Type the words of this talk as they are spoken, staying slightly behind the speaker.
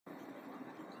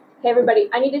Hey, everybody,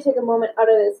 I need to take a moment out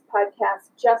of this podcast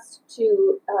just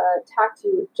to talk to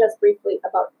you just briefly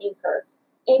about Anchor.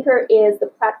 Anchor is the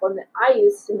platform that I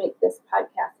use to make this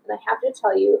podcast, and I have to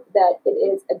tell you that it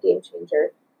is a game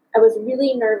changer. I was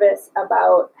really nervous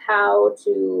about how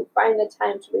to find the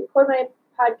time to record my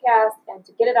podcast and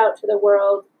to get it out to the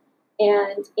world,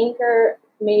 and Anchor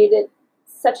made it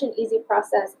such an easy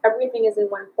process. Everything is in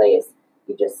one place.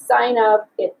 You just sign up,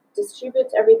 it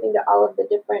distributes everything to all of the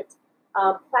different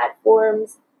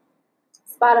platforms,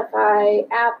 Spotify,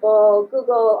 Apple,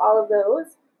 Google, all of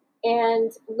those.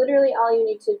 And literally all you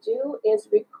need to do is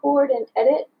record and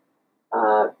edit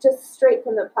just straight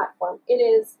from the platform. It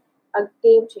is a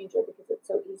game changer because it's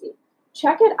so easy.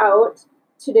 Check it out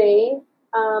today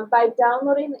by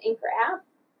downloading the Anchor app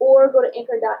or go to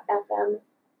anchor.fm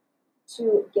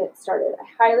to get started. I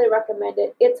highly recommend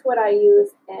it. It's what I use,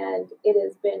 and it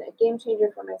has been a game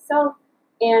changer for myself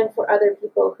and for other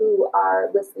people who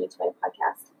are listening to my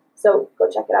podcast. So go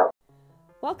check it out.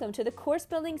 Welcome to the Course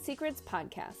Building Secrets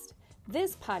Podcast.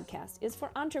 This podcast is for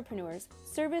entrepreneurs,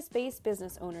 service-based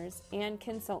business owners, and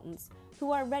consultants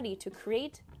who are ready to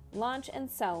create, launch, and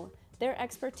sell their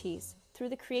expertise through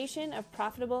the creation of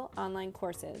profitable online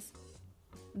courses.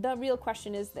 The real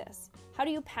question is this: how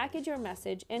do you package your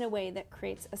message in a way that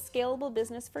creates a scalable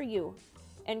business for you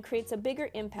and creates a bigger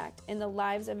impact in the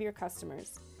lives of your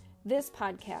customers? This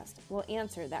podcast will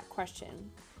answer that question.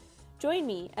 Join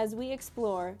me as we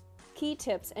explore key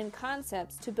tips and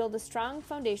concepts to build a strong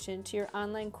foundation to your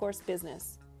online course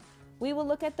business. We will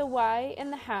look at the why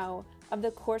and the how of the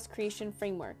course creation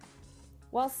framework.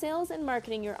 While sales and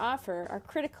marketing your offer are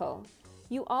critical,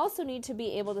 you also need to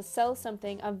be able to sell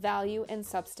something of value and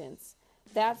substance.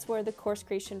 That's where the course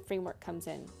creation framework comes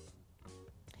in.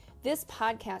 This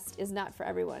podcast is not for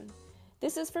everyone.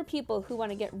 This is for people who want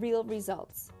to get real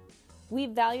results. We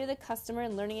value the customer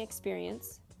and learning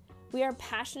experience. We are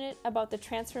passionate about the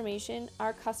transformation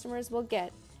our customers will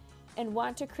get and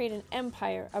want to create an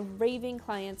empire of raving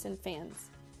clients and fans.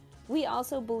 We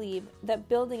also believe that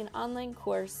building an online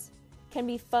course can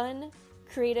be fun,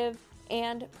 creative,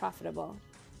 and profitable.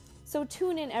 So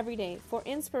tune in every day for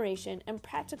inspiration and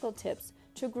practical tips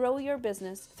to grow your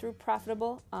business through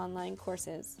profitable online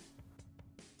courses.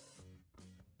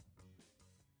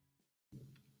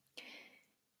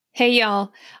 Hey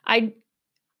y'all, I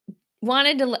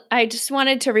just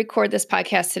wanted to record this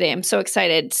podcast today. I'm so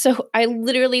excited. So I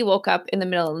literally woke up in the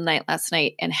middle of the night last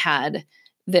night and had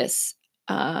this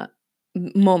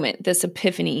moment, this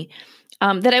epiphany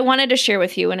that I wanted to share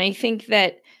with you. And I think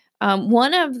that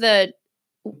one of the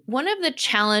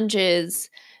challenges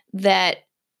that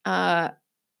I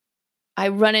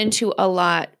run into a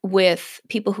lot with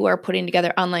people who are putting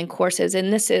together online courses,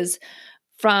 and this is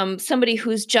from somebody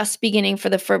who's just beginning for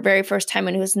the very first time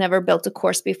and who's never built a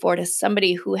course before to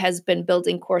somebody who has been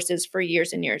building courses for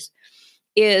years and years,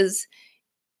 is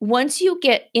once you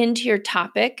get into your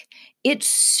topic, it's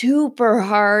super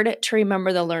hard to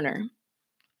remember the learner.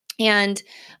 And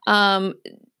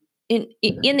in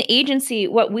the agency,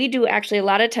 what we do actually a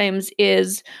lot of times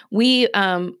is we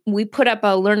put up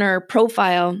a learner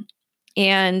profile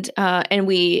and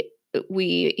we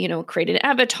create an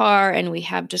avatar and we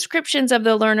have descriptions of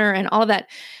the learner and all of that.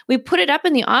 We put it up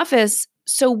in the office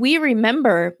so we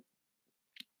remember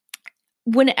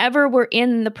whenever we're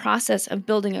in the process of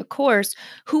building a course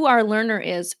who our learner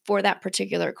is for that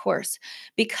particular course,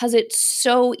 because it's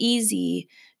so easy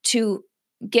to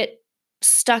get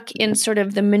stuck in sort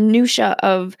of the minutia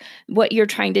of what you're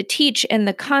trying to teach and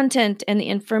the content and the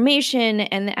information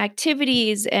and the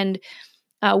activities and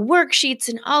worksheets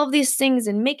and all of these things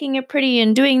and making it pretty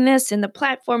and doing this and the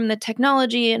platform and the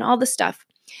technology and all the stuff.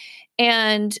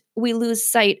 And we lose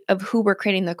sight of who we're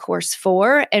creating the course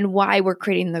for and why we're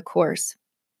creating the course.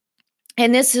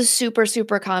 And this is super,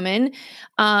 super common,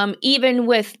 even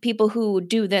with people who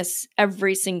do this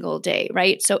every single day,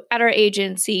 right? So at our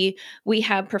agency, we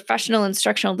have professional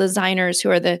instructional designers who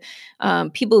are the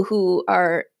people who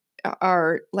are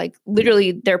like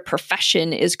literally their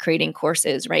profession is creating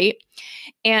courses, right?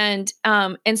 And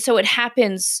so it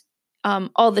happens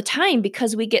all the time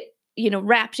because we get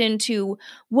wrapped into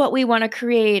what we want to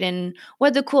create and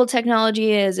what the cool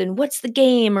technology is and what's the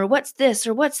game or what's this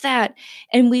or what's that.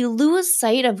 And we lose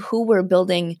sight of who we're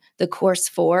building the course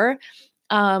for.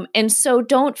 And so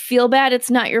don't feel bad. It's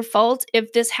not your fault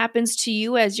if this happens to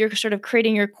you as you're sort of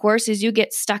creating your course, as you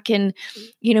get stuck in,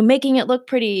 making it look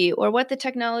pretty or what the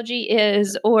technology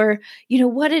is or,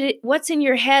 what's in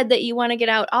your head that you want to get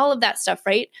out, all of that stuff,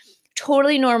 right?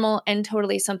 totally normal and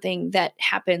totally something that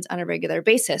happens on a regular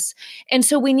basis. And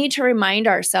so we need to remind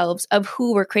ourselves of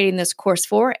who we're creating this course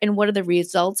for and what are the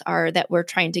results are that we're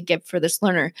trying to give for this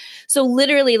learner. So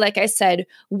literally, like I said,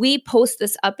 we post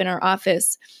this up in our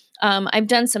office. I've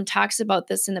done some talks about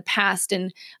this in the past,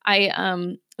 and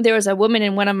there was a woman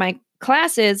in one of my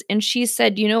classes, and she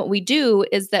said, what we do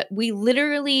is that we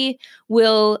literally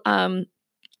will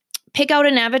pick out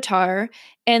an avatar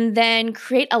and then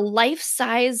create a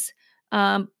life-size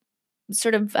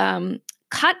sort of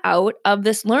cutout of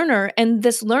this learner, and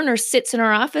this learner sits in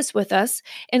our office with us.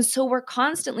 And so we're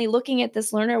constantly looking at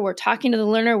this learner, we're talking to the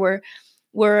learner, we're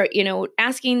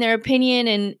asking their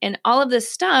opinion and all of this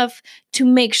stuff to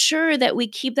make sure that we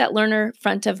keep that learner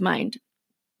front of mind.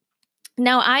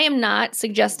 Now, I am not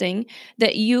suggesting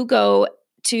that you go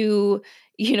to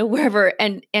wherever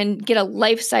and get a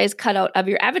life-size cutout of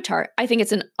your avatar. I think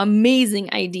it's an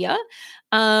amazing idea.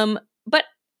 But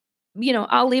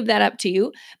I'll leave that up to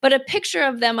you. But a picture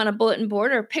of them on a bulletin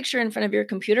board or a picture in front of your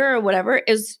computer or whatever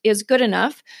is good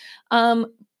enough.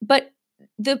 But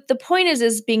the point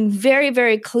is being very,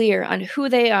 very clear on who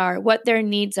they are, what their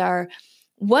needs are,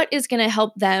 what is going to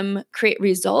help them create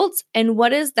results, and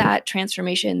what is that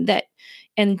transformation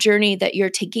and journey that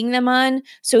you're taking them on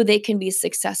so they can be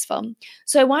successful.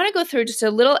 So I want to go through just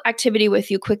a little activity with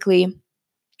you quickly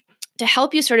to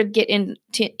help you sort of get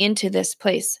into this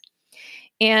place.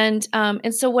 And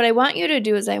so what I want you to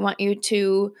do is I want you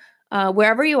to,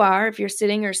 wherever you are, if you're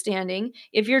sitting or standing,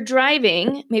 if you're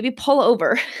driving, maybe pull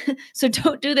over. So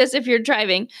don't do this if you're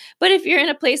driving. But if you're in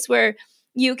a place where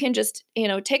you can just,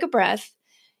 take a breath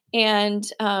and,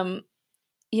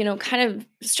 kind of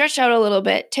stretch out a little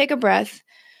bit, take a breath,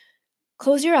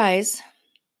 close your eyes.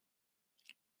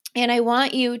 And I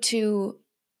want you to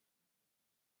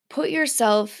put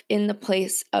yourself in the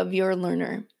place of your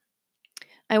learner.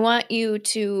 I want you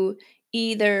to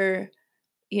either,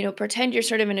 pretend you're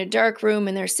sort of in a dark room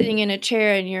and they're sitting in a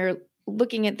chair and you're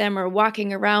looking at them or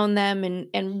walking around them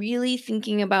and really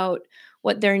thinking about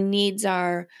what their needs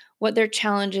are, what their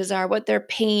challenges are, what their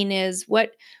pain is,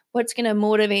 what's going to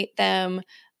motivate them,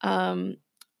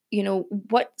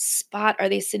 what spot are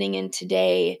they sitting in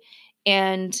today,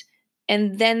 and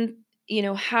then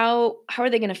how are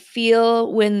they going to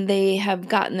feel when they have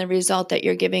gotten the result that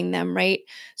you're giving them, right?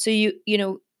 So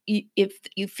if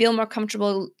you feel more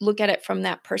comfortable, look at it from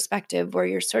that perspective where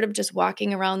you're sort of just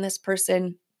walking around this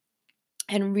person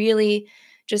and really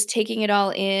just taking it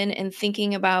all in and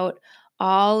thinking about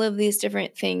all of these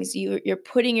different things. You're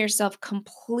putting yourself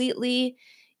completely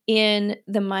in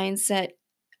the mindset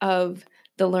of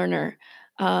the learner,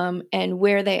 and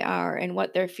where they are and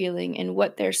what they're feeling and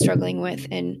what they're struggling with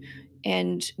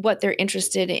and what they're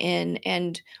interested in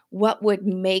and what would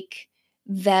make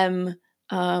them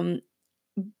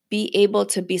be able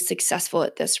to be successful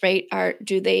at this, right?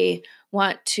 Do they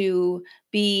want to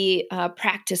be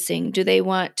practicing? Do they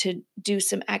want to do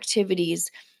some activities?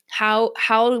 How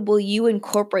will you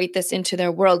incorporate this into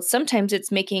their world? Sometimes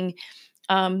it's making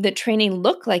the training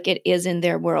look like it is in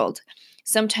their world.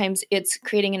 Sometimes it's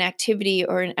creating an activity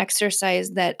or an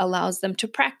exercise that allows them to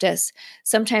practice.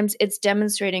 Sometimes it's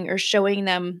demonstrating or showing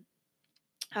them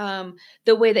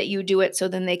the way that you do it, so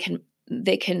then they can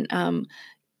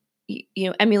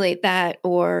emulate that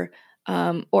or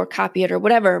copy it or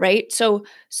whatever, right? So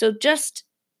just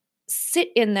sit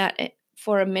in that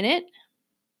for a minute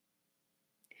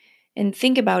and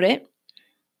think about it.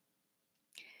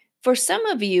 For some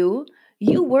of you,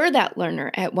 you were that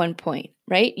learner at one point,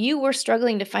 right? You were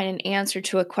struggling to find an answer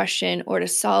to a question or to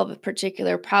solve a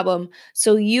particular problem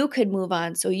so you could move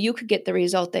on, so you could get the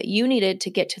result that you needed to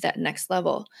get to that next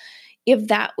level. If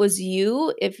that was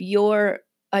you, if your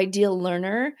ideal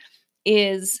learner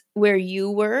is where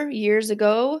you were years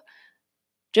ago,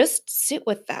 just sit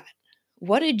with that.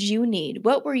 What did you need?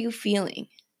 What were you feeling?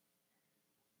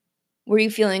 Were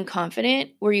you feeling confident?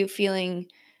 Were you feeling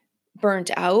burnt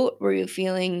out? Were you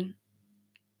feeling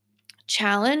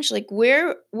challenged? Like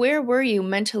where were you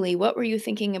mentally? What were you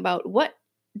thinking about? What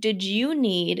did you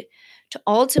need to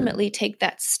ultimately take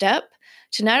that step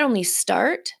to not only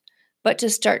start, but to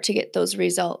start to get those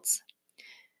results?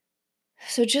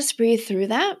 So just breathe through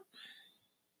that.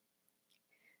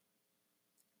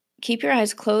 Keep your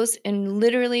eyes closed and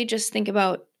literally just think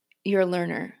about your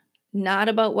learner, not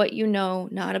about what you know,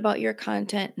 not about your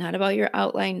content, not about your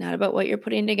outline, not about what you're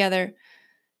putting together,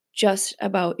 just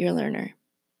about your learner.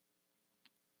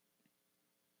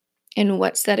 And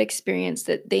what's that experience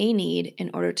that they need in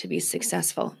order to be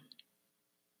successful?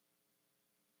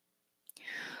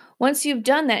 Once you've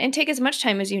done that, and take as much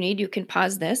time as you need, you can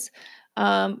pause this.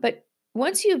 But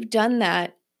once you've done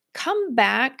that, come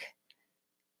back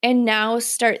And now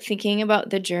start thinking about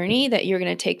the journey that you're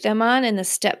going to take them on and the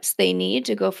steps they need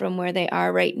to go from where they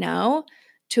are right now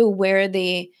to where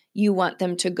you want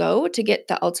them to go to get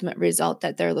the ultimate result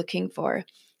that they're looking for.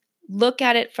 Look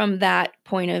at it from that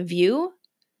point of view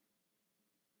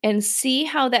and see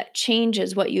how that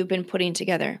changes what you've been putting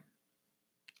together.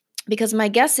 Because my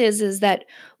guess is that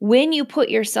when you put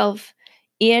yourself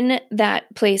in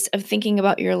that place of thinking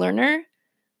about your learner,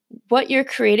 what you're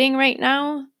creating right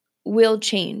now will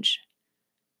change,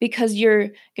 because you're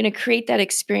going to create that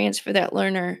experience for that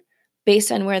learner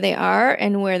based on where they are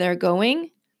and where they're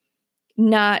going,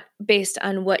 not based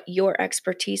on what your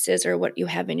expertise is or what you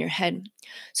have in your head.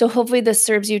 So hopefully this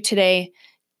serves you today.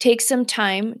 Take some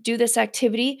time, do this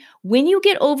activity. When you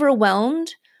get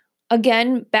overwhelmed,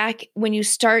 again, back when you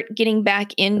start getting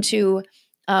back into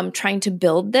trying to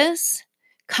build this,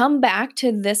 come back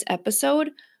to this episode,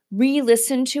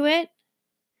 re-listen to it,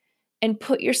 and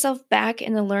put yourself back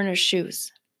in the learner's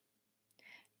shoes.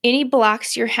 Any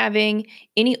blocks you're having,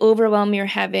 any overwhelm you're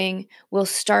having will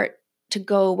start to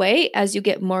go away as you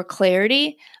get more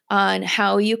clarity on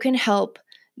how you can help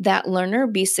that learner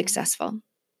be successful.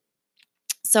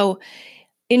 So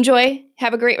enjoy,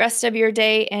 have a great rest of your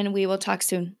day, and we will talk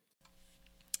soon.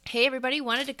 Hey everybody,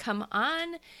 wanted to come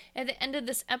on at the end of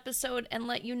this episode and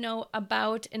let you know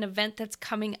about an event that's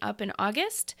coming up in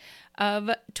August of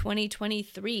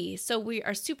 2023. So we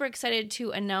are super excited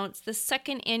to announce the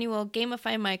second annual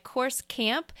Gamify My Course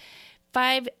Camp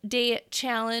 5-day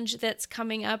challenge that's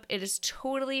coming up. It is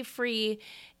totally free.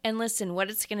 And listen,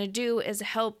 what it's going to do is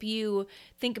help you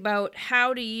think about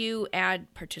how do you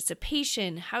add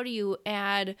participation? How do you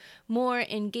add more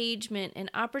engagement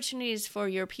and opportunities for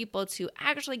your people to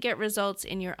actually get results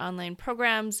in your online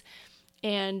programs?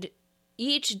 And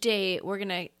each day we're going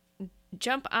to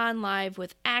jump on live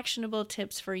with actionable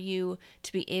tips for you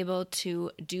to be able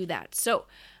to do that. So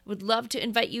would love to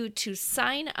invite you to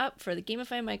sign up for the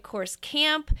Gamify My Course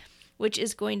Camp, which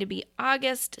is going to be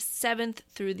August 7th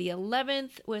through the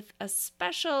 11th with a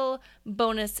special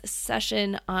bonus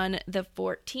session on the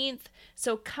 14th.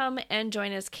 So come and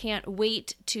join us. Can't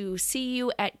wait to see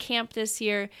you at camp this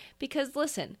year, because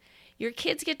listen, your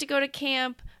kids get to go to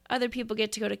camp, other people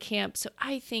get to go to camp. So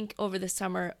I think over the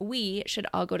summer, we should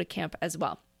all go to camp as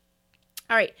well.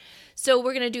 All right, so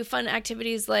we're going to do fun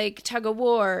activities like tug of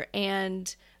war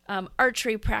and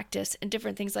archery practice and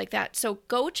different things like that. So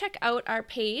go check out our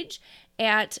page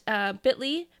at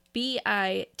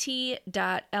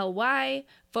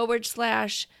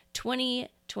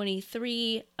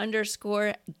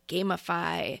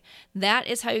bit.ly/2023_gamify. That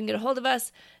is how you can get a hold of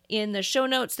us. In the show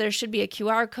notes, there should be a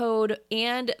QR code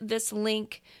and this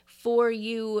link for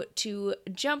you to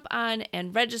jump on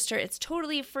and register. It's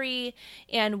totally free,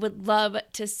 and would love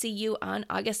to see you on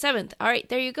August 7th. All right,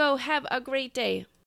 there you go. Have a great day.